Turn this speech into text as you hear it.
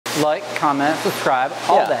like, comment, subscribe,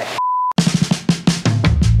 all that shit.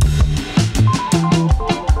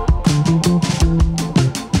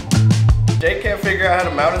 Jake can't figure out how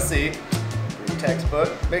to mount a seat. Textbook.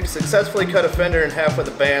 Mitch successfully cut a fender in half with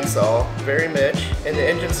a bandsaw. Very Mitch. And the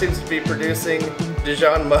engine seems to be producing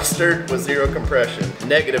Dijon mustard with zero compression.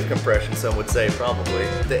 Negative compression, some would say, probably.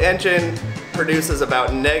 The engine produces about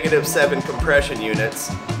 -7 compression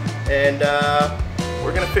units. And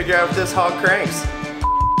we're gonna figure out if this hog cranks.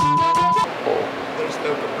 There's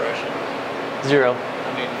no compression. Zero.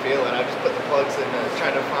 I mean, feel it. I just put the plugs in,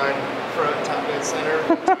 trying to find front, top, and center.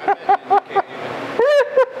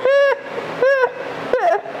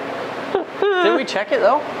 Did we check it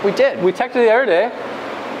though? We did. We checked it the other day.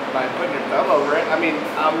 By putting your thumb over it. I mean,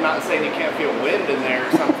 I'm not saying you can't feel wind in there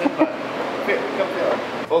or something, but come feel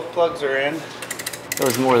it. Both plugs are in. It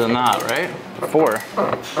was more than that, right? 4.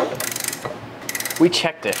 We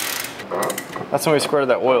checked it. That's when we squirted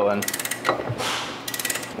that oil in.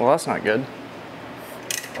 Well, that's not good.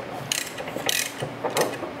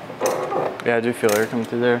 Yeah, I do feel air coming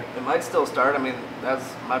through there. It might still start. I mean,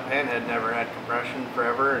 my Panhead never had compression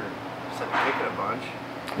forever, and just had to kick it a bunch.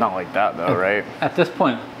 Not like that though, right? At this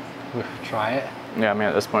point, we'll try it. Yeah, I mean,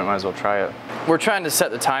 at this point, might as well try it. We're trying to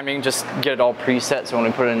set the timing, just get it all preset so when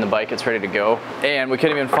we put it in the bike, it's ready to go. And we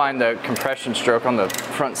couldn't even find the compression stroke on the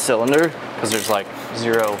front cylinder because there's like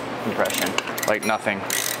 0 compression, like nothing.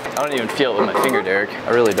 I don't even feel it with my finger, Derek. I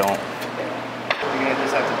really don't. You're gonna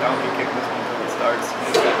just have to donkey kick this one until it starts.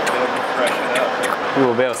 You just have to build compression up. We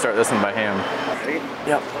will be able to start this one by hand. Ready?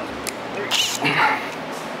 Yep.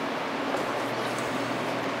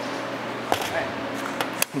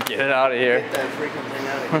 Get it out of here. Get that freaking thing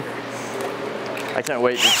out of here. I can't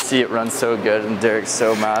wait to see it run so good, and Derek's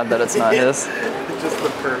so mad that it's not his. Just the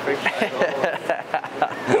perfect angle.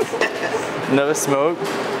 No smoke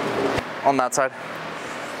on that side.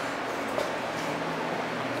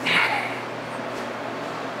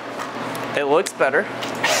 It looks better,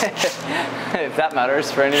 if that matters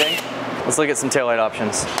for anything. Let's look at some taillight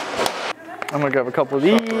options. I'm gonna grab a couple of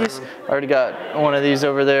these. I already got one of these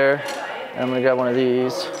over there. And I'm gonna grab one of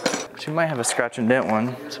these. She might have a scratch and dent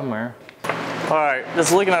one somewhere. All right,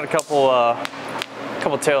 just looking at a couple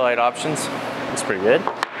taillight options. Looks pretty good.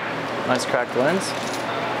 Nice cracked lens.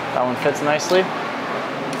 That one fits nicely.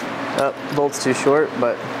 Bolt's too short,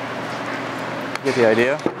 but you get the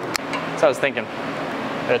idea. So I was thinking.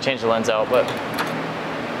 Gotta change the lens out, but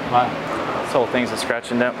wow, this whole thing's a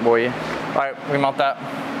scratch and dent, boy. All right, we mount that.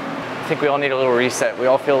 I think we all need a little reset. We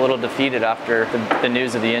all feel a little defeated after the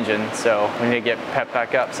news of the engine, so we need to get pepped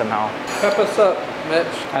back up somehow. Pep us up, Mitch.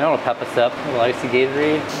 I know what pep us up. A little icy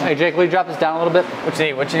Gatorade. Hey Jake, will you drop this down a little bit? What you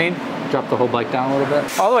need? What you need? Drop the whole bike down a little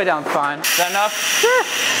bit. All the way down's fine. Is that enough? Sure.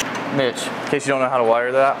 Mitch, in case you don't know how to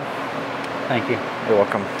wire that. Thank you. You're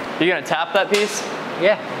welcome. You gonna tap that piece?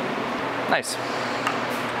 Yeah. Nice.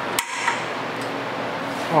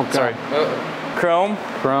 Oh, God. Sorry. Chrome.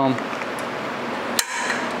 Chrome.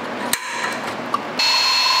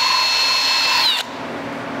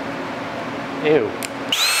 Ew.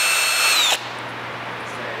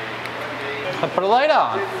 I put a light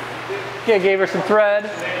on. Yeah, gave her some thread.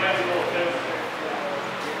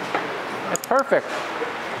 It's perfect.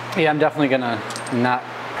 Yeah, I'm definitely gonna not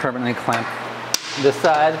permanently clamp this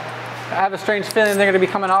side. I have a strange feeling they're gonna be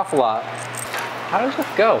coming off a lot. How does this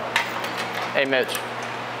go? Hey, Mitch.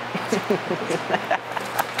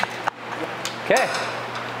 Okay.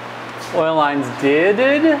 Oil lines did.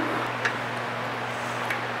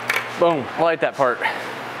 Boom. I like that part.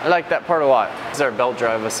 I like that part a lot. This is our belt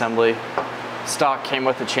drive assembly. Stock came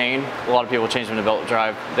with the chain. A lot of people change them to belt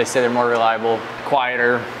drive. They say they're more reliable,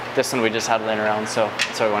 quieter. This one we just had laying around, so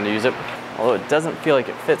that's why we wanted to use it. Although it doesn't feel like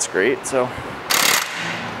it fits great, so.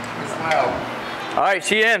 Wow. All right,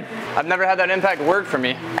 she in. I've never had that impact work for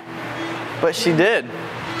me, but she did.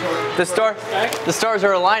 The stars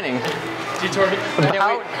are aligning.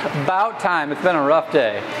 About time. It's been a rough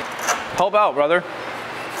day. Help out, brother.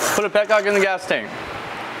 Put a petcock in the gas tank.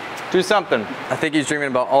 Do something. I think he's dreaming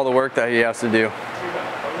about all the work that he has to do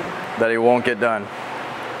that he won't get done.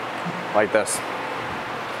 Like this.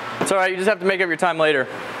 It's all right, you just have to make up your time later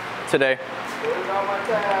today.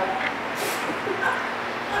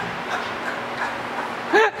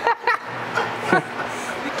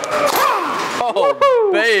 Oh,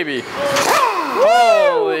 baby.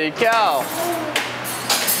 Holy cow.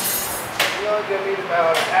 You only give me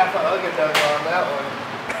about half a hug and dug on that one.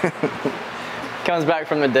 Comes back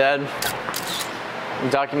from the dead. I'm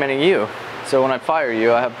documenting you. So when I fire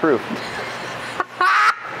you, I have proof.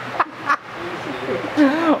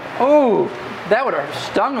 Oh, that would have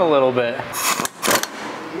stung a little bit.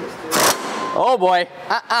 Oh boy.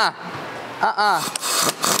 I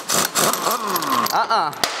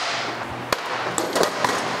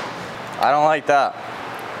don't like that.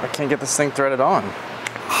 I can't get this thing threaded on.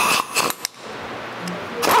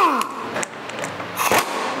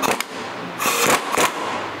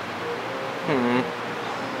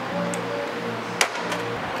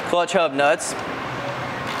 Clutch hub nuts.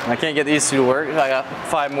 I can't get these two to work. I got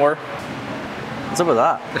 5 more. What's up with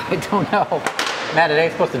that? I don't know. Matt, it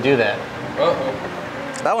ain't supposed to do that.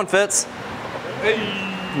 Uh-oh. That one fits. Hey.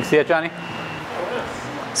 You see it, Johnny?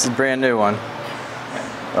 This is a brand new one.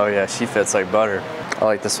 Oh yeah, she fits like butter. I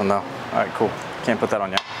like this one though. All right, cool. Can't put that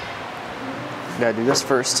on yet. Gotta do this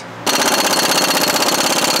first.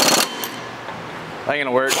 That ain't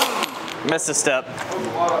gonna work. Missed a step.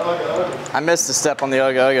 I missed a step on the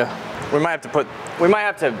Ugga. We might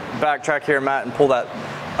have to backtrack here, Matt, and pull that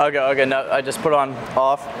Ugga nut I just put on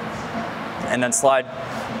off, and then slide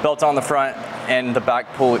belt on the front and the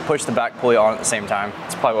back pulley, push the back pulley on at the same time.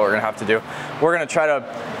 That's probably what we're gonna have to do. We're gonna try to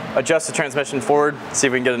adjust the transmission forward, see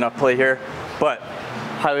if we can get enough play here, but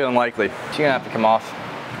highly unlikely. She's gonna have to come off.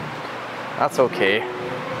 That's okay.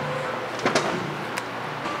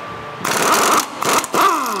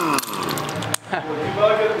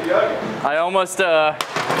 I almost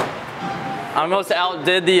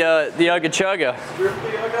outdid the Ugga Chugga.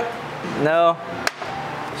 No,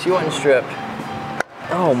 she wasn't stripped.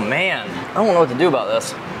 Oh man, I don't know what to do about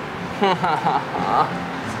this.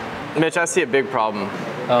 Mitch, I see a big problem.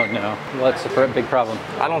 Oh no, what's the big problem?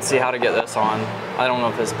 I don't see how to get this on. I don't know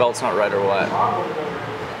if this belt's not right or what.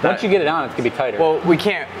 Once you get it on, it's gonna be tighter. Well, we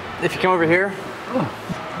can't. If you come over here.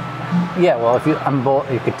 Yeah, well, if you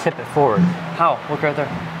unbolt, you could tip it forward. How? Look right there.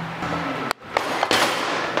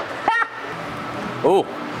 Oh,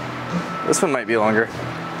 this one might be longer.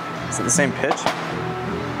 Is it the same pitch?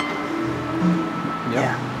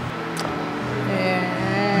 Yeah.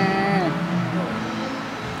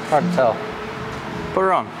 Hard to tell. Put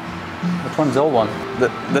her on. Which one's the old one?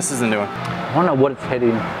 This is the new one. I don't know what it's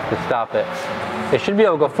hitting to stop it. It should be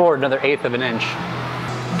able to go forward another 1/8 of an inch.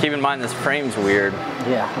 Keep in mind this frame's weird.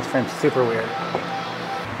 Yeah, this frame's super weird.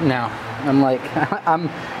 Now, I'm like,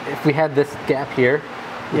 if we had this gap here,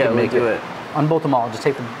 we could make it. Unbolt them all, just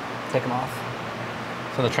take them off.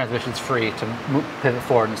 So the transmission's free to pivot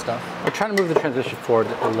forward and stuff. We're trying to move the transmission forward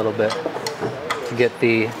a little bit to get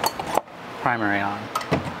the primary on.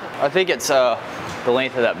 I think it's the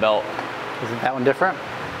length of that belt. Isn't that one different?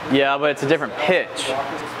 Yeah, but it's a different pitch.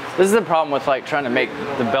 This is the problem with like trying to make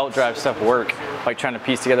the belt drive stuff work. Like trying to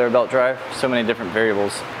piece together a belt drive. So many different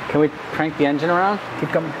variables. Can we crank the engine around?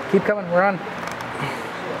 Keep coming, we're on.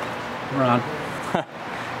 We're on.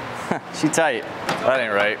 She tight. That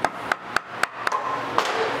ain't right.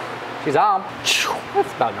 She's on.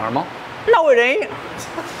 That's about normal. No, it ain't.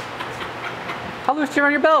 How loose do you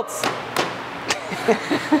run your belts?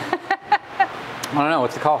 I don't know,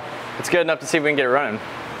 what's the call? It's good enough to see if we can get it running.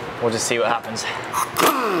 We'll just see what happens.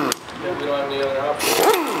 Yeah, we don't have any other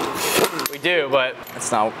options. We do, but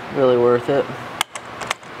it's not really worth it.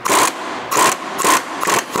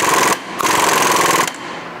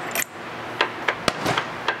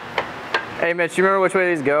 Hey Mitch, you remember which way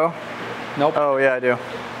these go? Nope. Oh yeah, I do.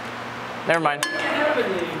 Never mind.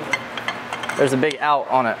 There's a big out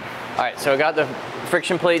on it. All right, so I got the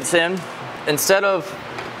friction plates in. Instead of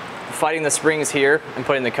fighting the springs here and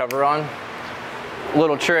putting the cover on, a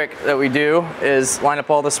little trick that we do is line up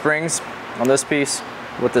all the springs on this piece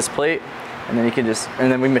with this plate, and then you can just,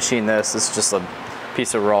 and then we machine this. It's just a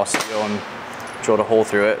piece of raw steel and drill a hole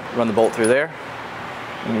through it, run the bolt through there,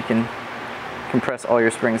 and you can compress all your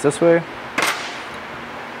springs this way.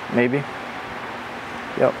 Maybe.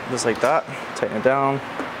 Yep, just like that. Tighten it down.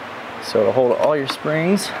 So it'll hold all your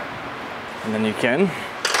springs. And then you can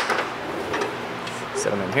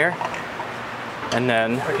set them in here. And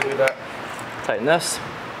then I can do that. Tighten this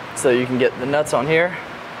so you can get the nuts on here.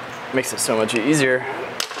 Makes it so much easier.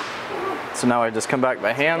 So now I just come back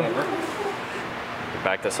by hand.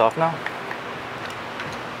 Back this off now.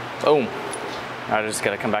 Boom. Now I just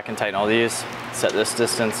gotta come back and tighten all these. Set this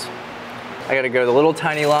distance. I gotta go the little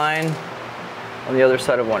tiny line on the other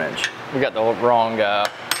side of 1 inch. We got the wrong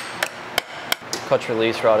clutch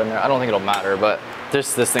release rod in there. I don't think it'll matter, but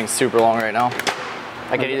this thing's super long right now.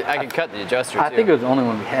 I could cut the adjuster too. I think it was the only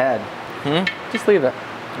one we had. Just leave it.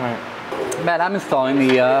 All right. Matt, I'm installing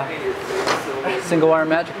the single wire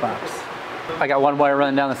magic box. I got one wire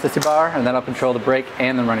running down the sissy bar, and then I'll control the brake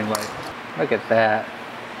and the running light. Look at that.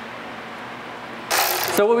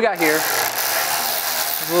 So what we got here,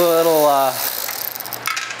 a little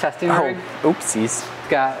testing rig. Oopsies. It's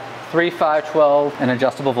got 3, 5, 12, and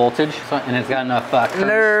adjustable voltage, and it's got enough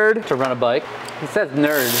nerd to run a bike. He says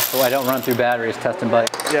nerd, so I don't run through batteries testing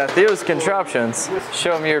bikes. Yeah, Theo's Contraptions.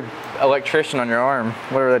 Show him your electrician on your arm.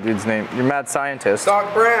 Whatever that dude's name. Your mad scientist.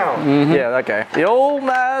 Doc Brown. Mm-hmm. Yeah, that guy. The old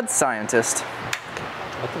mad scientist.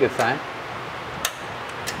 That's a good sign.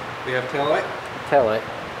 We have taillight? Taillight.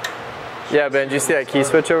 Yeah, Ben, did you see that key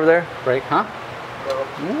switch over there? Brake, huh?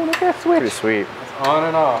 Ooh, look at that switch. Pretty sweet. It's on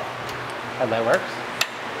and off. That works.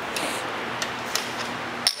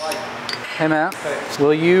 Hey Matt,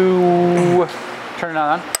 will you turn it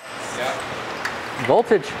on? Yeah.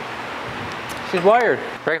 Voltage. She's wired.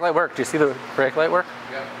 Brake light work. Do you see the brake light work?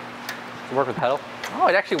 Yeah. Does it work with pedal? Oh,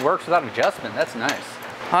 it actually works without adjustment. That's nice.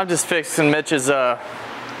 I'm just fixing Mitch's work.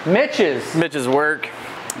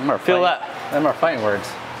 Feel that. Them are fighting words.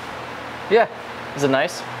 Yeah. Is it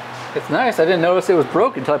nice? It's nice. I didn't notice it was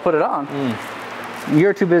broken until I put it on.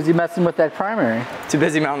 You're too busy messing with that primary. Too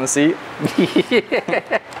busy mounting the seat?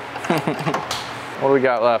 Yeah. What do we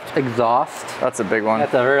got left? Exhaust. That's a big one.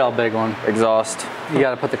 That's a real big one. Exhaust. You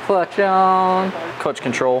gotta put the clutch on. Clutch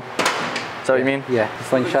control. Is that what you mean? Yeah, the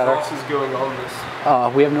slingshot. What else is going on this?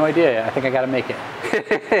 We have no idea yet. I think I gotta make it.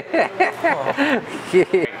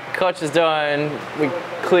 Clutch is done. We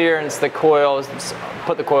clearance the coils,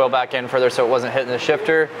 put the coil back in further so it wasn't hitting the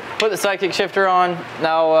shifter. Put the sidekick shifter on.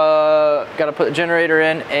 Now gotta put the generator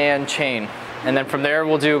in and chain. And then from there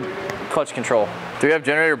we'll do clutch control. Do we have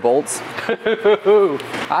generator bolts?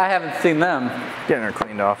 I haven't seen them. Getting her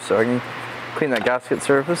cleaned off so I can clean that gasket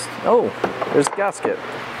surface. Oh, there's a gasket.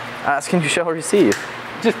 Asking you shall receive.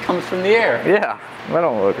 It just comes from the air. Yeah, that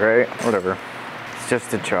don't look right. Whatever. It's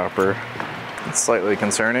just a chopper. It's slightly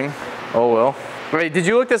concerning. Oh well. Wait, did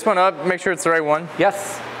you look this one up? Make sure it's the right one?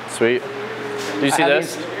 Yes. Sweet. Did you see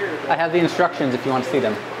this? I have the instructions if you want to see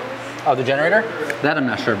them. Oh, the generator? That I'm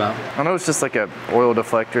not sure about. I know it's just like a oil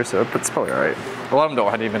deflector, so it's probably all right. A lot of them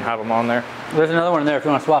don't even have them on there. There's another one in there if you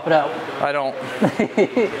want to swap it out. I don't.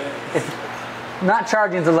 Not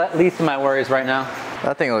charging is the least of my worries right now.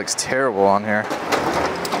 That thing looks terrible on here.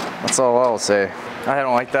 That's all I'll say. I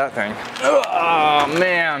don't like that thing. Oh,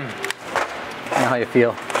 man. I know how you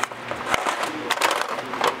feel.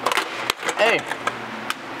 Hey.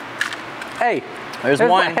 Hey. There's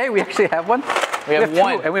one. Hey, we actually have one. We have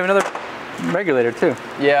one. Two, and we have another regulator too.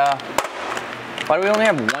 Yeah. Why do we only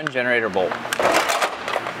have one generator bolt?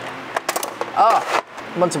 Oh,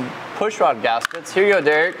 a bunch of push rod gaskets. Here you go,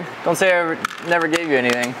 Derek. Don't say I never gave you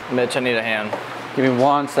anything. Mitch, I need a hand. Give me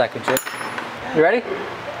 1 second, Chip. You ready?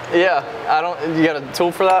 Yeah, you got a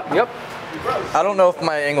tool for that? Yep. I don't know if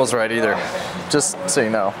my angle's right either. Just so you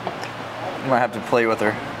know. I might have to play with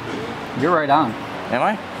her. You're right on. Am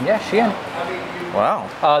I? Yeah, she in. Wow.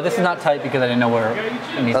 This is not tight because I didn't know where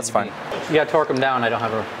it needs That's to fine. be. You gotta torque them down. I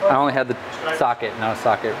only had the socket, not a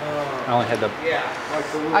socket. I only had the.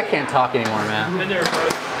 I can't talk anymore, man. And they're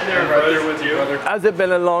right there with you. Has it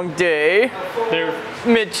been a long day?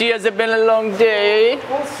 Mitchie, has it been a long day?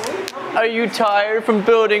 Are you tired from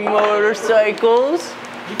building motorcycles?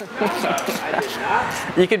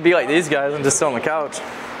 You could be like these guys and just sit on the couch.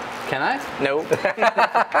 Can I? Nope.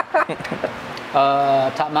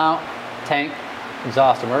 Top mount, tank,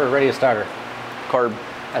 exhaust, and we're ready to start her. Carb.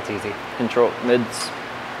 That's easy. Control. Mids.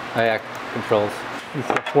 Oh yeah, controls. It's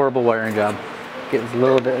a horrible wiring job. Get as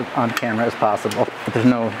little bit on camera as possible. But there's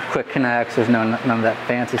no quick connects, there's none of that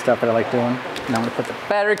fancy stuff that I like doing. Now I'm gonna put the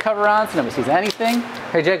battery cover on so nobody sees anything.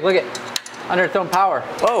 Hey Jake, look at under its own power.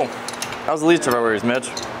 Whoa. That was the least of our worries, Mitch.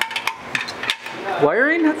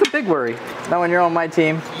 Wiring? That's a big worry. Not when you're on my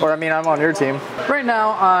team. Or I mean, I'm on your team. Right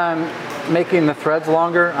now I'm making the threads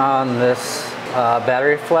longer on this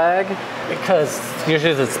battery flag because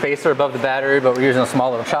usually there's a spacer above the battery, but we're using a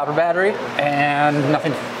small little chopper battery and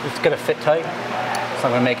nothing is gonna fit tight. So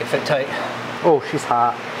I'm gonna make it fit tight. Oh, she's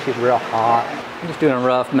hot. She's real hot. I'm just doing a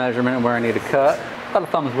rough measurement of where I need to cut. About a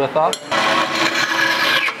thumb's width off.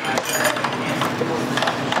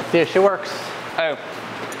 Yeah, she works. Oh.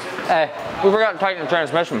 Hey. We forgot to tighten the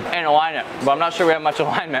transmission and align it, but I'm not sure we have much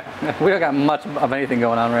alignment. We don't got much of anything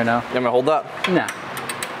going on right now. You want me to hold that? Nah.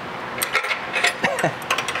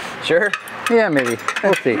 Sure? Yeah, maybe.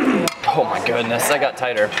 We'll see. Oh my goodness, that got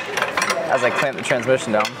tighter as I clamped the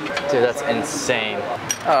transmission down. Dude, that's insane.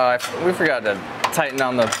 We forgot to tighten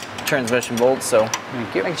on the transmission bolts, so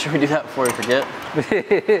make sure we do that before we forget.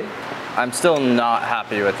 I'm still not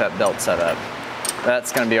happy with that belt setup.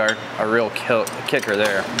 That's gonna be our real kicker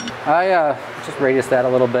there. I just radiused that a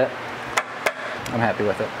little bit. I'm happy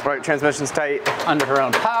with it. Right, transmission's tight. Under her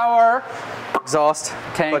own power. Exhaust,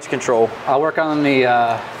 tank. clutch control. I'll work on the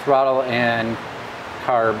throttle and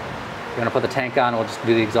carb We're gonna put the tank on, we'll just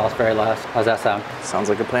do the exhaust very last. How's that sound? Sounds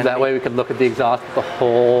like a plan. That way we could look at the exhaust the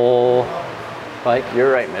whole bike.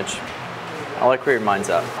 You're right, Mitch. I like where your mind's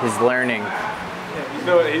at. He's learning. You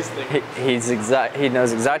know what he's thinking. He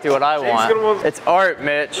knows exactly what I want. It's art,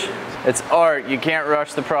 Mitch. It's art. You can't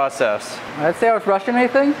rush the process. I'd say I was rushing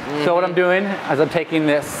anything. So what I'm doing is I'm taking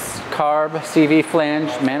this carb CV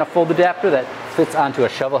flange manifold adapter that fits onto a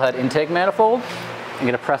shovel head intake manifold. I'm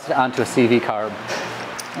gonna press it onto a CV carb.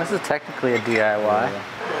 This is technically a DIY.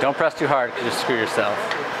 Don't press too hard because you screw yourself.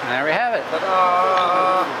 And there we have it.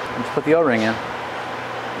 Let's put the O-ring in.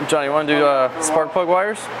 Johnny, you want to do spark plug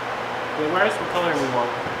wires? The wires, what color we want?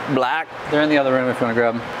 Black. They're in the other room if you want to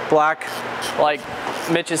grab them. Black, like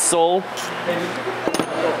Mitch's soul.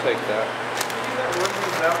 Don't take that.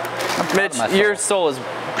 Mitch, your soul is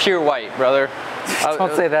pure white, brother.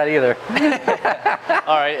 Don't say that either.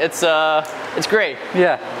 All right, it's gray.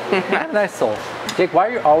 Yeah, you have a nice soul. Jake, why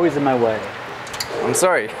are you always in my way? I'm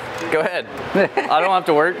sorry. Go ahead. I don't have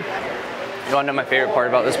to work. You want to know my favorite part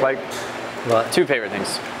about this bike? What? Two favorite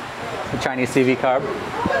things. The Chinese CV carb.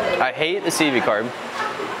 I hate the CV carb.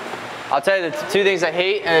 I'll tell you the two things I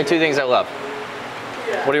hate and the two things I love.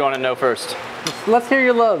 What do you want to know first? Let's hear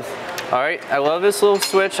your loves. All right, I love this little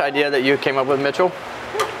switch idea that you came up with, Mitchell.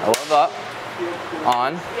 I love that.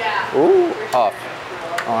 On. Ooh, off.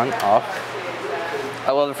 On, off.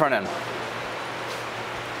 I love the front end.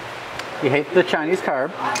 You hate the Chinese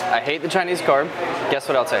carb. I hate the Chinese carb. Guess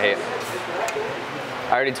what else I hate?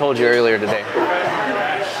 I already told you earlier today.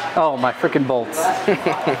 Oh, my freaking bolts.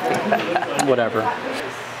 Whatever.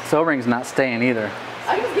 So ring's not staying either.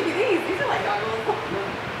 I can just give you these. These are like goggles.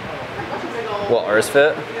 Will ours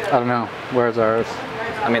fit? I don't know. Where's ours?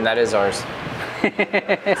 I mean, that is ours.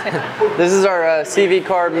 This is our CV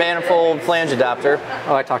carb manifold flange adapter.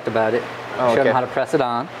 Oh, I talked about it. Oh, okay. Showed them how to press it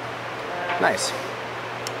on. Nice.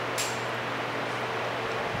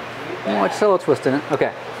 Oh, it's still a twist in it.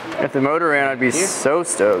 Okay. If the motor ran, I'd be so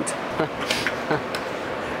stoked. It's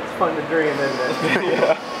fun to dream, isn't it?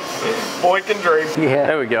 Yeah. Boy can dream. Yeah.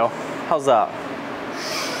 There we go. How's that?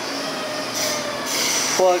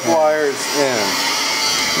 Plug wires in.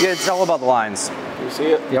 Yeah, it's all about the lines. You see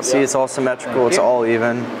it? Yep. See, it's all symmetrical. It's all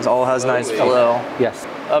even. It all has nice flow. Yes.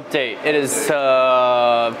 Update. It is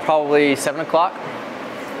probably 7 o'clock.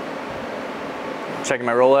 Checking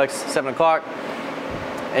my Rolex. 7 o'clock.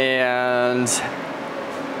 And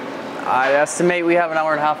I estimate we have an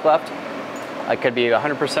hour and a half left. I could be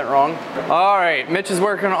 100% wrong. All right, Mitch is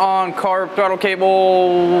working on carb, throttle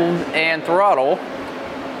cable, and throttle.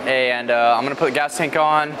 And I'm gonna put the gas tank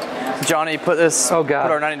on. Johnny put this, put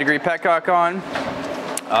our 90-degree petcock on.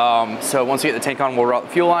 So once we get the tank on, we'll route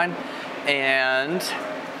the fuel line and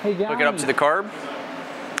hook it up to the carb.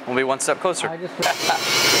 We'll be one step closer.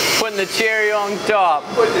 Putting the cherry on top.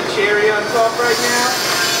 Putting the cherry on top right now.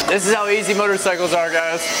 This is how easy motorcycles are,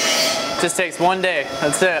 guys. Just takes one day.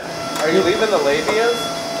 That's it. Are you leaving the labias?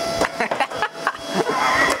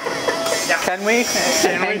 Can we?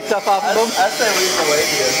 Hang stuff off of them? I say leave the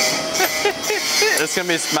labias. It's gonna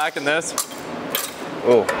be smacking this.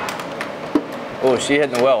 Oh. Oh, she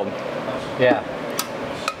hitting the weld. Yeah.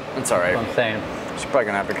 It's all right. That's what I'm saying. She's probably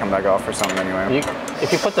gonna have to come back off for something anyway.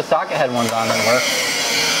 If you put the socket head ones on, it'll work.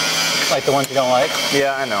 Like the ones you don't like.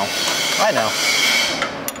 Yeah, I know. I know.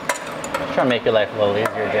 I'm trying to make your life a little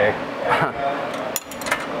easier, Jake.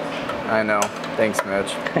 I know. Thanks,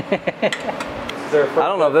 Mitch. I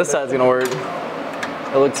don't know if this side's gonna work.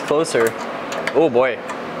 It looks closer. Oh boy.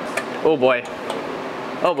 Oh boy.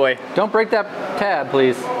 Oh boy. Don't break that tab,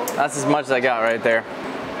 please. That's as much as I got right there.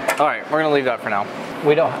 All right, we're gonna leave that for now.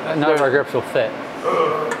 We don't. None of our grips will fit.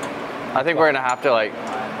 I think we're gonna have to like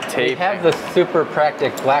tape. We have the super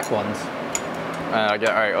practic black ones. All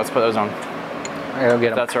right, let's put those on. I'll get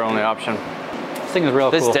them. That's our only option. This thing is real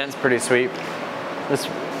cool. This dent's pretty sweet. This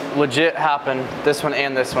legit happened, this one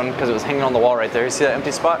and this one, because it was hanging on the wall right there. You see that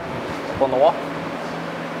empty spot up on the wall?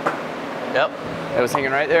 Yep, it was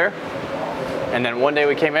hanging right there. And then one day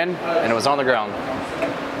we came in and it was on the ground.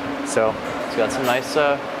 So it's got some nice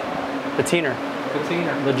patiner.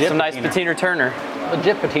 Legit some nice patiner turner.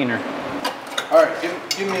 Legit patiner. All right,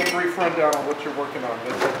 give me a brief rundown on what you're working on,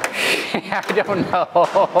 Mitchell. I don't know.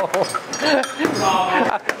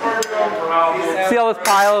 See all this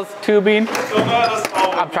piles, tubing?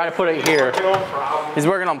 I'm trying to put it here. He's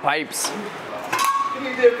working on pipes. What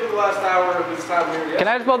you did for the last hour of this time here? Can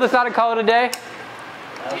I just build this out and call it a day?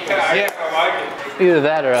 Yeah, I like it. Either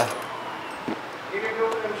that or a... You gonna go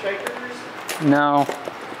with them shakers? No.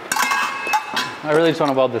 I really just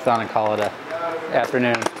want to weld this on and call it a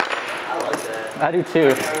afternoon. I like that. I do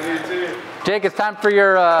too. I do too. Jake, it's time for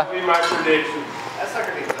your... Be my prediction. That's not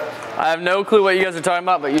gonna be tough. I have no clue what you guys are talking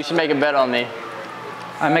about, but you should make a bet on me.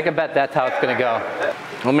 I make a bet that's how it's gonna go.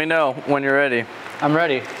 Let me know when you're ready. I'm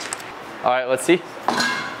ready. All right, let's see.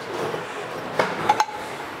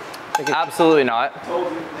 Absolutely not.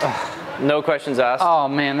 No questions asked. Oh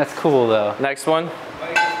man, that's cool though. Next one.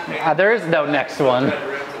 There is no next one.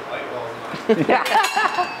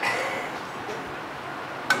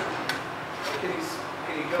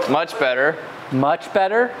 Much better. Much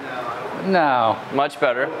better? No. Much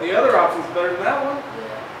better. The other option's better than that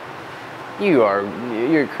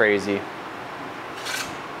one. You're crazy.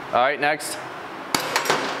 All right, next.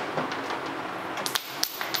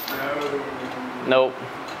 Nope.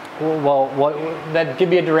 Well, that give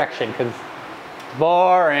me a direction, because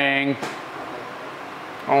boring.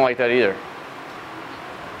 I don't like that either.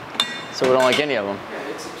 So we don't like any of them. Yeah,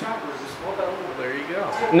 it's a chopper. Just hold that over. There you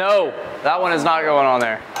go. No, that one is not going on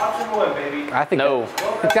there. Option 1, baby. I think No.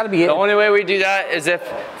 it's got to be it. The only way we do that is if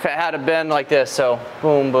it had a bend like this. So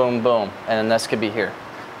boom, boom, boom, and then this could be here.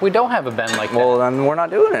 We don't have a bend like that. Well, then we're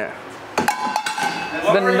not doing it.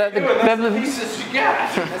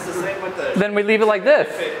 Then we leave it like this.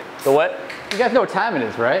 The what? You guys know what time it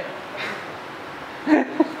is, right?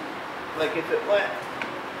 Like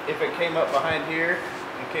if it came up behind here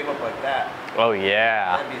and came up like that, Oh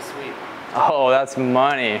yeah. that'd be sweet. Oh, that's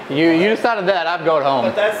money. You decided that. I'm going home.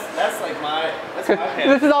 But that's like that's my pen.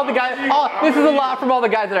 This is all the guys. Oh, this is a lot from all the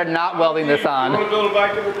guys that are not welding this You want on. to build it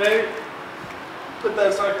back in the day? Put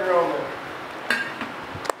that sucker on there.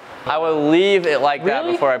 I would leave it like that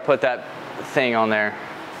Really? before I put that thing on there.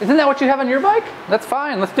 Isn't that what you have on your bike? That's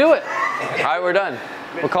fine. Let's do it. All right, we're done.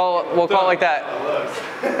 We'll call it like that.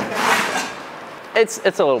 It's a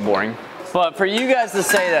little boring. But for you guys to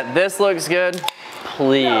say that this looks good,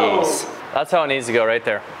 please. That's how it needs to go right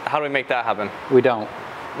there. How do we make that happen? We don't.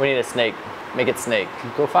 We need a snake. Make it snake.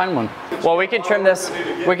 Go find one. Well, we can trim this.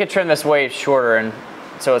 We could trim this way shorter, and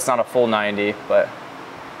so it's not a full 90, but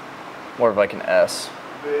more of like an S.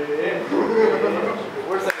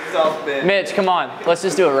 Where's that exhaust bin? Mitch, come on. Let's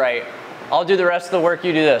just do it right. I'll do the rest of the work.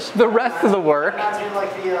 You do this. The rest of the work.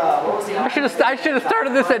 I should have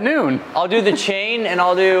started this at noon. I'll do the chain, and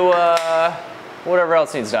I'll do whatever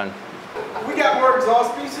else needs done. We got more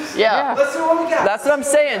exhaust pieces? Yeah. Let's see what we got. That's what I'm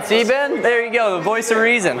saying. See, Ben? There you go. The voice of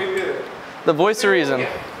reason. We did it. The voice of reason.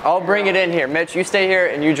 I'll bring it in here. Mitch, you stay here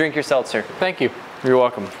and you drink your seltzer. Thank you. You're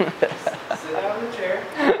welcome. Sit down in the chair.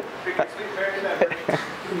 Pick your sweet berry pepper.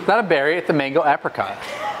 It's not a berry. It's a mango apricot.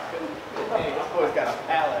 Hey, this boy's got a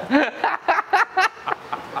palate.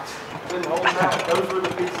 Been holding out. Those were the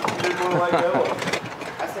pieces you didn't want to let go of.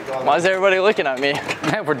 I think all Why is everybody looking at me?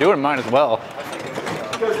 If we're doing mine as well.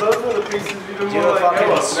 Because those were the pieces you didn't want to let go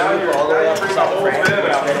of. Now you're bringing the whole bin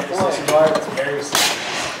out.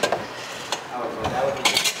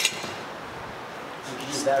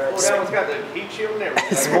 Oh, that one's got the heat shield and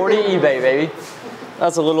everything. Sporty eBay, baby.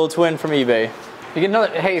 That's a little twin from eBay. If you get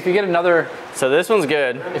another, hey, if you get another, So this one's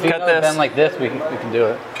good. if you get Cut another this. bend like this, we can do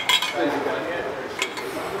it.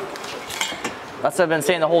 That's what I've been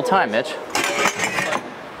saying the whole time, Mitch.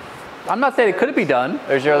 I'm not saying it couldn't be done.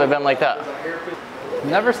 There's your other bend like that.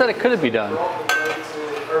 Never said it couldn't be done.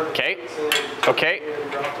 Okay. Okay.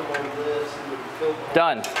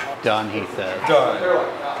 Done. Done, he said.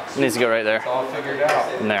 It needs to go right there. All figured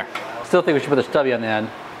out. And there. Still think we should put a stubby on the end.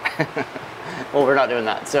 Well, we're not doing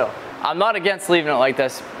that. So I'm not against leaving it like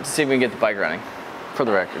this to see if we can get the bike running, for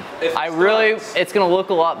the record. It's gonna look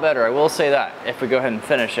a lot better, I will say that, if we go ahead and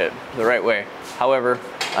finish it the right way. However,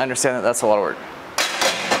 I understand that that's a lot of work.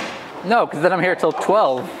 No, because then I'm here till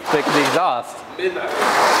 12 fixing the exhaust.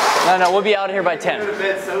 Midnight. No, we'll be out of here by 10.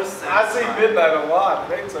 I see midnight a lot.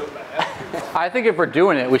 It ain't so bad. I think if we're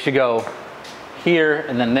doing it, we should go here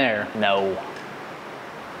and then there. No.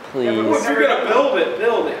 Please. Yeah, but if you're gonna build it,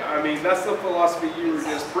 build it. I mean, that's the philosophy you were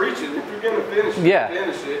just preaching. If you're gonna finish it, Yeah.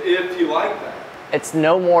 finish it. If you like that. It's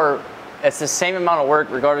no more, it's the same amount of work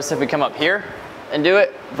regardless if we come up here and do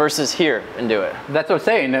it versus here and do it. That's what I'm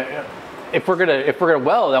saying. If we're gonna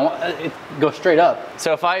weld, I want it go straight up.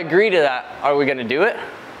 So if I agree to that, are we gonna do it?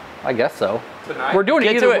 I guess so. Tonight? We're doing it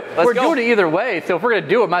Get either. to it. Let's We're go. doing it either way. So if we're gonna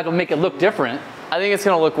do it, might as well make it look different. I think it's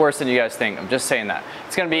gonna look worse than you guys think. I'm just saying that.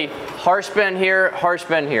 It's gonna be harsh bend here, harsh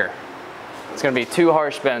bend here. It's gonna be two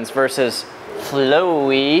harsh bends versus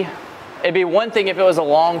flowy. It'd be one thing if it was a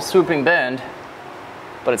long swooping bend,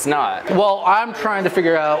 but it's not. Well, I'm trying to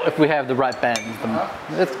figure out if we have the right bend.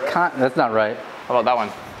 That's not right. How about that one?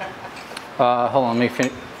 Hold on, let me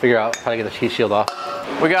figure out how to get the heat shield off.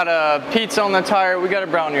 We got a pizza on the tire, we got a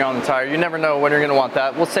brownie on the tire. You never know when you're gonna want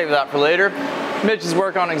that. We'll save that for later. Mitch's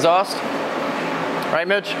work on exhaust. Right,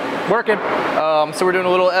 Mitch? Working. So we're doing a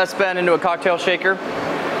little S-bend into a cocktail shaker.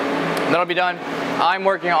 that'll be done. I'm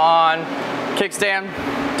working on kickstand,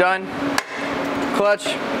 done.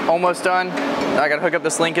 Clutch, almost done. I gotta hook up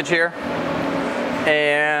this linkage here.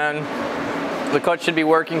 And the clutch should be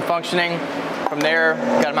working, functioning. From there,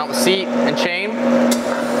 gotta mount the seat and chain.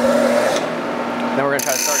 Then we're gonna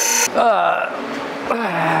try to start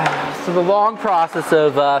it. So the long process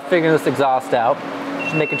of figuring this exhaust out,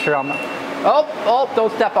 just making sure I'm, oh,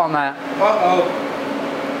 don't step on that. Uh-oh.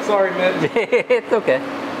 Sorry, Mitch. It's okay.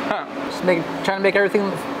 Just trying to make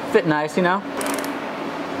everything fit nice, you know?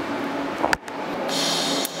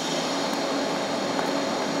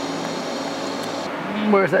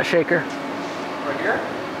 Where's that shaker? Right here?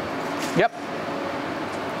 Yep.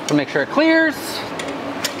 So make sure it clears.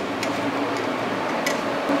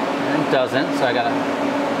 And it doesn't, so I gotta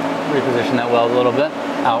reposition that weld a little bit.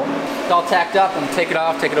 Out. It's all tacked up. I'm gonna take it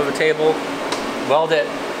off, take it over the table, weld it,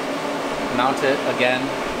 mount it again,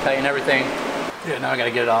 tighten everything. Yeah, now I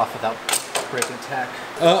gotta get it off without breaking the tack.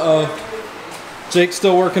 Uh-oh. Jake's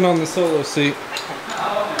still working on the solo seat.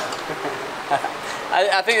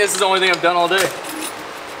 I think this is the only thing I've done all day.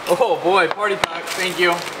 Oh boy, party pack, thank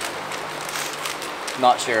you.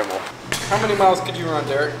 Not shareable. How many miles could you run,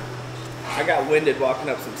 Derek? I got winded walking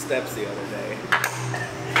up some steps the other day.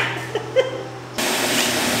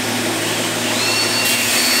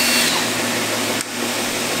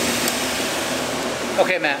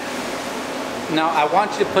 Okay, Matt. Now I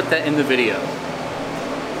want you to put that in the video.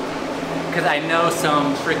 Because I know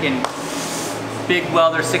some freaking big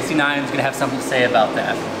welder 69 is gonna have something to say about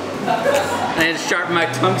that. I need to sharpen my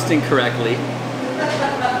tungsten correctly.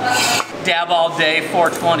 Dab all day,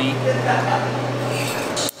 420.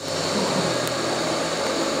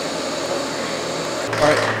 All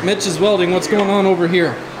right, Mitch is welding. What's going on over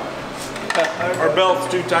here? Our belt's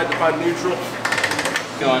too tight to find neutral.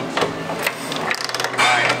 Going.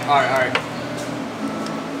 All right.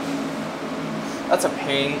 That's a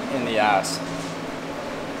pain in the ass.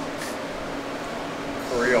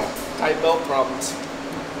 For real. Tight belt problems.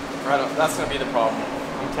 Right, that's gonna be the problem.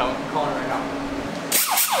 I'm calling right now.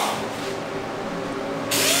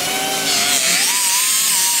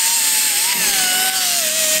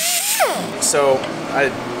 So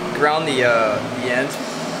I ground the end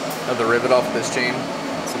of the rivet off of this chain,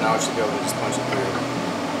 so now I should be able to just punch it through.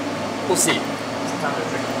 We'll see. Sometimes I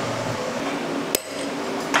think.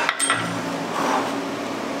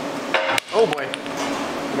 Oh boy,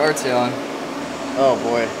 guard tailing. Oh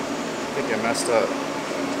boy, I think I messed up.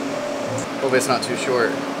 Hope it's not too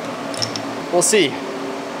short. We'll see.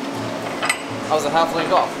 I was a half link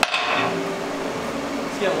off.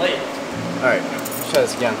 It's getting late. All right, let's try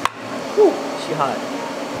this again. Whew, she hot.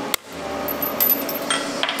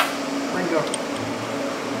 Ringo.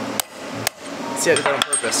 See, I did that on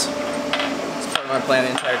purpose. It's part of my plan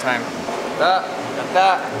the entire time. Got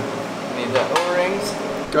that. Need the O-rings.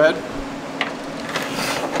 Go ahead.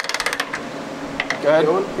 Go ahead.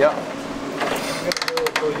 Going? Yeah.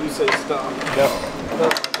 Well, you say stop. Yep.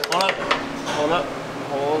 Hold up. Hold up.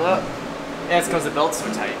 Hold up. Yeah, it's because the belt's so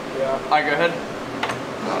tight. Yeah. All right, go ahead.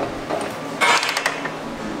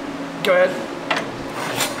 Go ahead.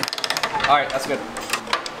 All right, that's good. I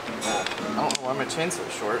don't know why my chain's so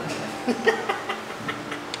short.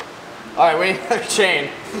 All right, we need another chain.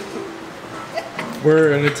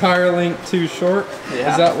 We're an entire link too short?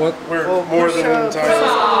 Yeah. Is that what? We're more than an entire.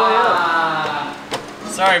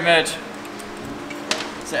 Sorry, Mitch.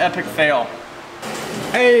 It's an epic fail.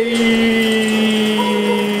 Hey!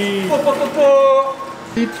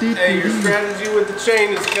 Hey, your strategy with the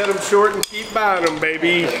chain is cut them short and keep buying them,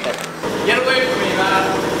 baby. Get away from me, man.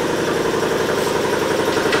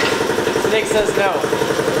 Snake says no.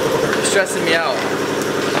 You're stressing me out.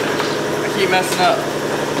 I keep messing up.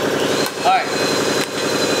 Alright. I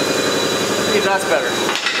think that's better.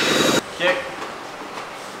 Kick.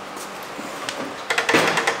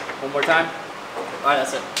 One more time. Alright,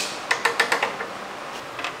 that's it.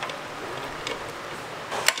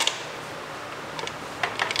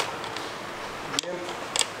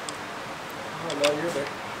 Oh, no, you're there.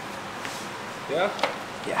 Yeah?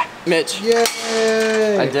 Yeah. Mitch.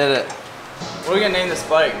 Yay! I did it. What are we gonna name this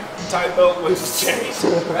bike? Tight belt, loose chain.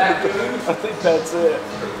 I think that's it.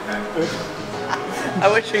 I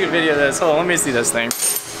wish we could video this. Hold on, let me see this thing.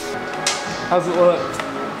 How's it look?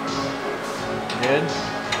 Good.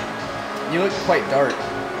 You look quite dark.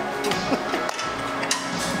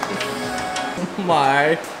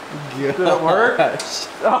 My Did it work?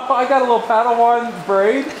 Oh, I got a little Padawan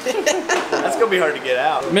braid. That's gonna be hard to get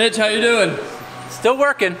out. Mitch, how you doing? Still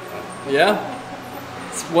working. Yeah?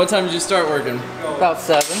 What time did you start working? About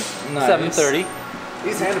 7, Nice. 7:30.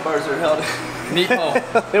 These handlebars are held Neat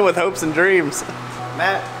pull. with hopes and dreams.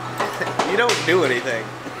 Matt, You don't do anything.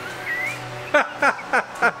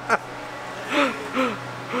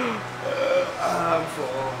 I'm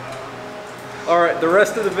full. Alright, the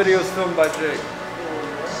rest of the video is filmed by Jake.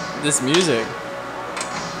 This music.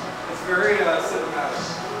 It's very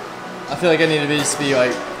cinematic. I feel like I need to just be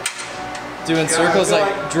like doing circles,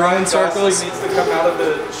 like drone circles. He needs to come out of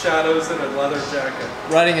the shadows in a leather jacket.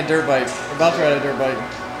 Riding a dirt bike. We're about to ride a dirt bike.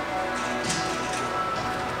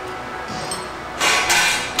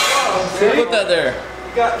 Oh, Put that there.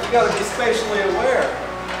 You got to be spatially aware.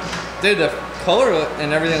 Dude, the color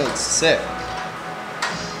and everything looks sick.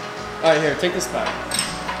 All right, here, take this back.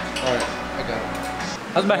 All right, okay.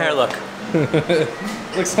 How's my hair look?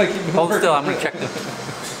 Looks like you've been Hold working. still, I'm gonna check this.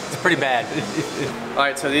 It's pretty bad. All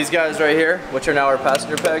right, so these guys right here, which are now our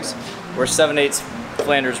passenger pegs, were 7/8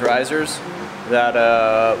 Flanders risers that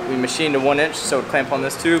we machined to 1 inch so it would clamp on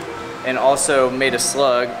this tube, and also made a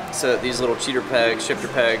slug so that these little cheater pegs, shifter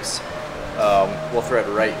pegs, will thread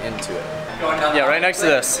right into it. Yeah, right next to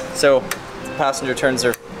this. So the passenger turns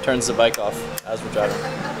the bike off as we're driving.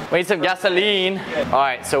 We need some gasoline. All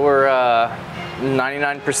right, so we're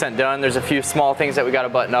 99% done. There's a few small things that we got to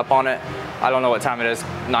button up on it. I don't know what time it is,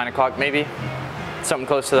 9 o'clock maybe? Something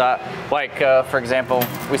close to that. Like, for example,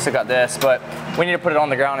 we still got this, but we need to put it on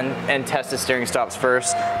the ground and test the steering stops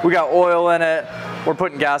first. We got oil in it. We're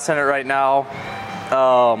putting gas in it right now.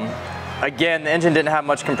 Again, the engine didn't have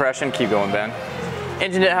much compression. Keep going, Ben.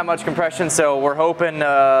 Engine didn't have much compression, so we're hoping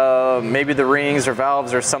maybe the rings or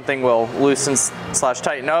valves or something will loosen /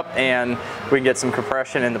 tighten up and we can get some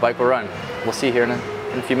compression and the bike will run. We'll see here in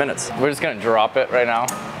a few minutes. We're just gonna drop it right now.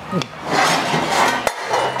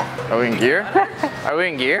 Are we in gear? Are we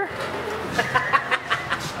in gear?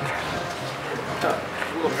 A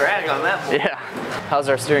little drag on that one. Yeah. How's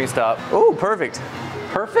our steering stop? Oh, perfect.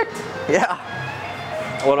 Perfect? Yeah.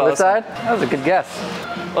 What Other else? side? That was a good guess.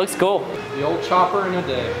 Looks cool. The old chopper in a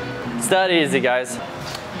day. It's that easy, guys.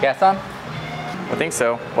 Gas on? I think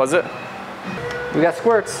so. Was it? We got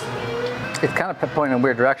squirts. It's kind of pointing in a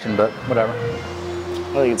weird direction, but whatever.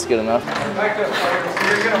 I think it's good enough. Back up,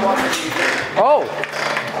 you're gonna want to keep it. Oh!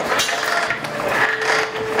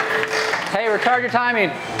 Hey, retard your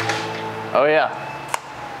timing. Oh yeah.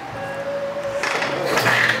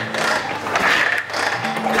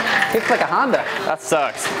 Kicks like a Honda. That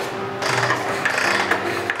sucks.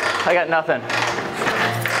 I got nothing.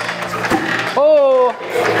 Oh!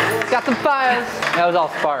 Got some fires. That was all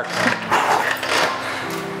sparks.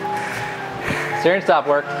 Steering stop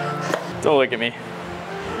worked. Don't look at me.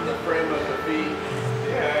 The frame of the feet.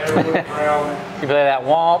 Yeah, everyone's brown. You play that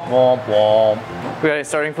womp, womp, womp. We got any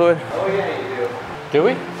starting fluid? Oh yeah, you do. Do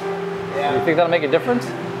we? Yeah. You think that'll make a difference?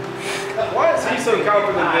 Why is he so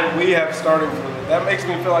confident that we have starting fluid? That makes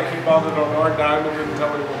me feel like he bought it on our dime and didn't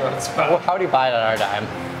tell anyone else Well, about it. how do you buy it on our dime?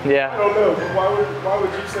 I Yeah. don't know, but why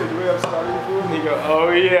would you say, do we have starting fluid? And he go, oh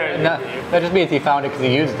yeah. No, that just means he found it because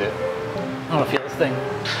he used it. I want to feel this thing.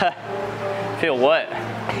 Feel what?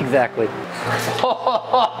 Exactly.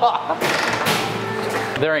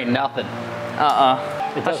 There ain't nothing.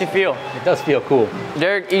 How's she feel? It does feel cool.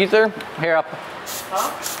 Derek, ether? Here, up.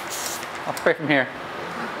 I'll spray from here.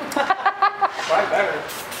 Right better.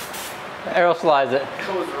 Aerosolize it.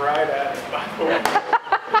 Goes right at it, by the way.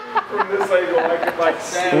 From this angle, I could like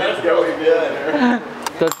see That's it going really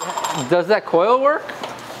good. Does that coil work?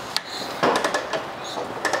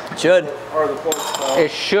 Should. Or the points fall.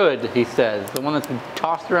 It should, he says. The one that's been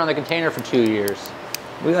tossed around the container for 2 years.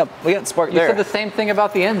 We got spark You there. said the same thing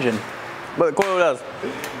about the engine. But the coil does.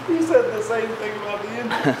 He said the same thing about the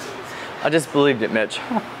engine. I just believed it, Mitch.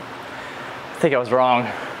 I think I was wrong.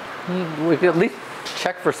 We could at least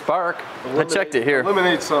check for spark. I checked it here.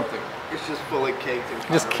 Eliminate something. It's just fully caked in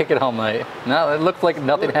Just kick it home, mate. No, it looks like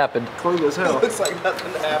nothing happened. Clean as hell. Looks like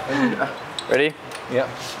nothing happened. Ready? Yep.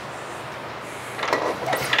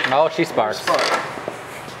 Oh, she sparks.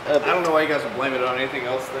 I don't know why you guys would blame it on anything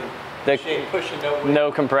else than pushing no weight.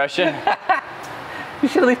 No compression. You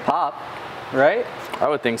should at least pop, right? I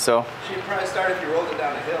would think so. She'd probably start if you rolled it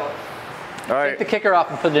down a hill. All Take right, the kicker off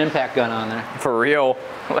and put an impact gun on there. for real.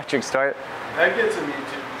 Electric start. That gets him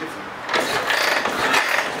YouTube.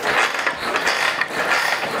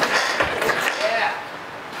 Yeah.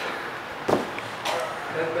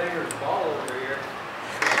 That banger's ball over here.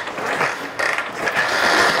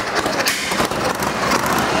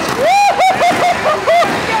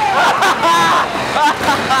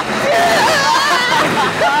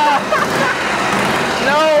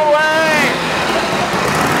 No way!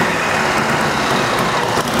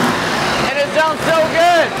 And it sounds so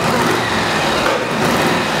good!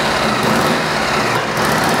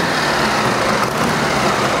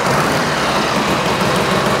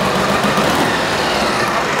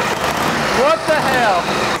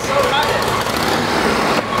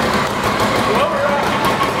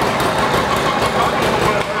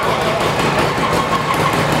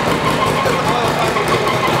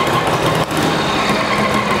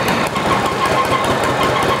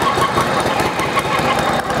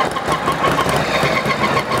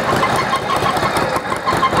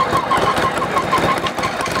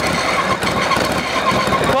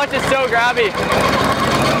 so grabby.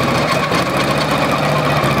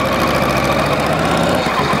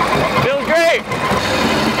 Feels great.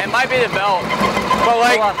 It might be the belt, but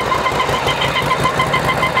like,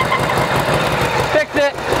 fix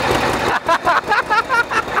it.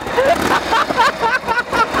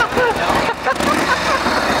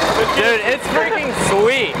 dude, it's freaking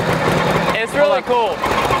sweet. It's really cool.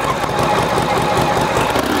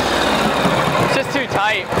 It's just too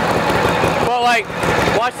tight. But like,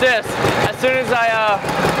 watch this. As soon as I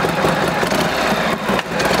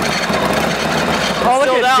Oh, look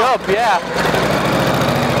at down. jump, yeah.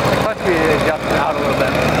 The clutch speed jumped out a little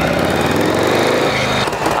bit.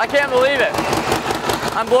 I can't believe it.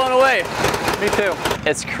 I'm blown away. Me too.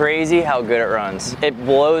 It's crazy how good it runs. It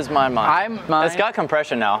blows my mind. It's got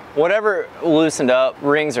compression now. Whatever loosened up,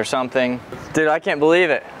 rings or something. Dude, I can't believe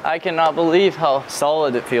it. I cannot believe how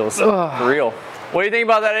solid it feels. For real. What do you think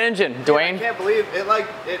about that engine, Dwayne? I can't believe it.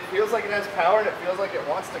 It feels like it has power and it feels like it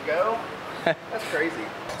wants to go. That's crazy.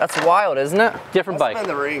 That's wild, isn't it? Different bike. Must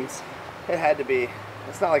have been the rings. It had to be.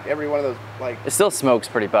 It's not like every one of those, like. It still smokes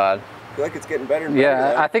pretty bad. I feel like it's getting better and better.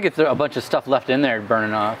 Yeah, though. I think it's a bunch of stuff left in there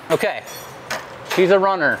burning off. Okay, she's a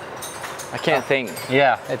runner. I can't think.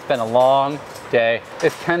 Yeah, it's been a long day.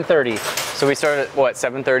 It's 10:30. So we started at what,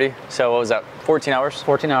 7:30? So what was that, 14 hours?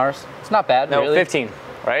 14 hours. It's not bad, No, really. 15,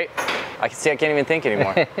 right? I can see I can't even think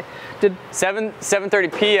anymore. Did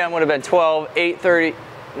 7:30 p.m. would have been 12, 8:30,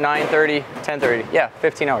 9:30, 10:30. Yeah,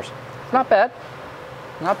 15 hours. not bad.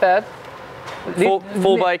 Not bad.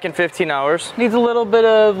 Full bike in 15 hours. Needs a little bit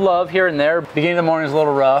of love here and there. Beginning of the morning is a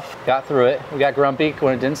little rough. Got through it. We got grumpy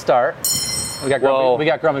when it didn't start. We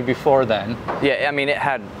got grumpy before then. Yeah, I mean,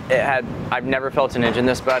 I've never felt an engine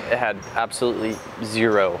this bad. It had absolutely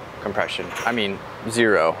zero compression. I mean,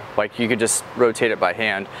 zero. Like, you could just rotate it by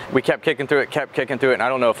hand. We kept kicking through it, and I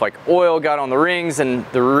don't know if like oil got on the rings and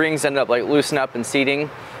the rings ended up like loosening up and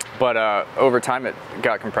seating, but over time it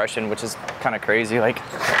got compression, which is kind of crazy. Like,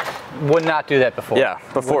 would not do that before. yeah,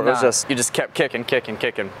 before it was just, you just kept kicking.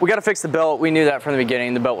 We got to fix the belt. We knew that from the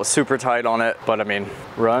beginning. The belt was super tight on it, but I mean,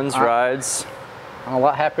 rides. I'm a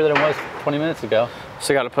lot happier than it was 20 minutes ago.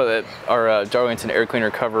 So got to put our Darlington air cleaner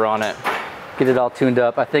cover on it. Get it all tuned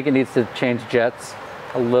up. I think it needs to change jets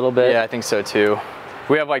a little bit. Yeah, I think so too.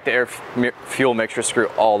 We have like the air fuel mixture screw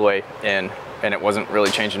all the way in, and it wasn't really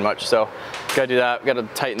changing much. So gotta do that. Gotta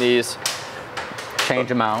tighten these. Change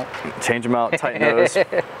them out. Change them out, tighten those.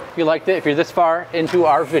 If you liked it, if you're this far into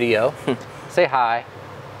our video, say hi,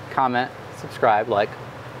 comment, subscribe, like.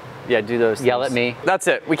 Yeah, do those things. Yell at me. That's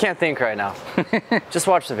it. We can't think right now. Just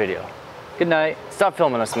watch the video. Good night. Stop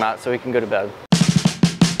filming us, Matt, so we can go to bed.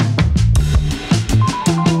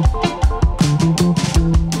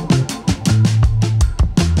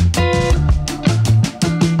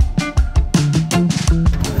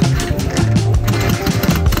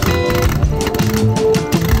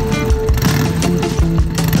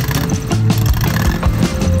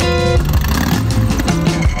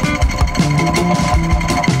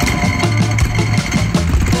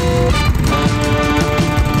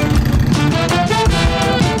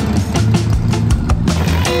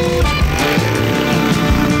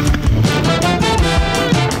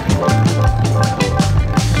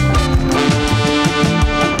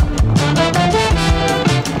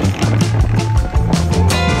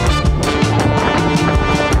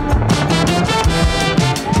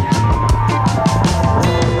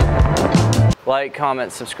 Like,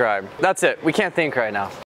 comment, subscribe. That's it. We can't think right now.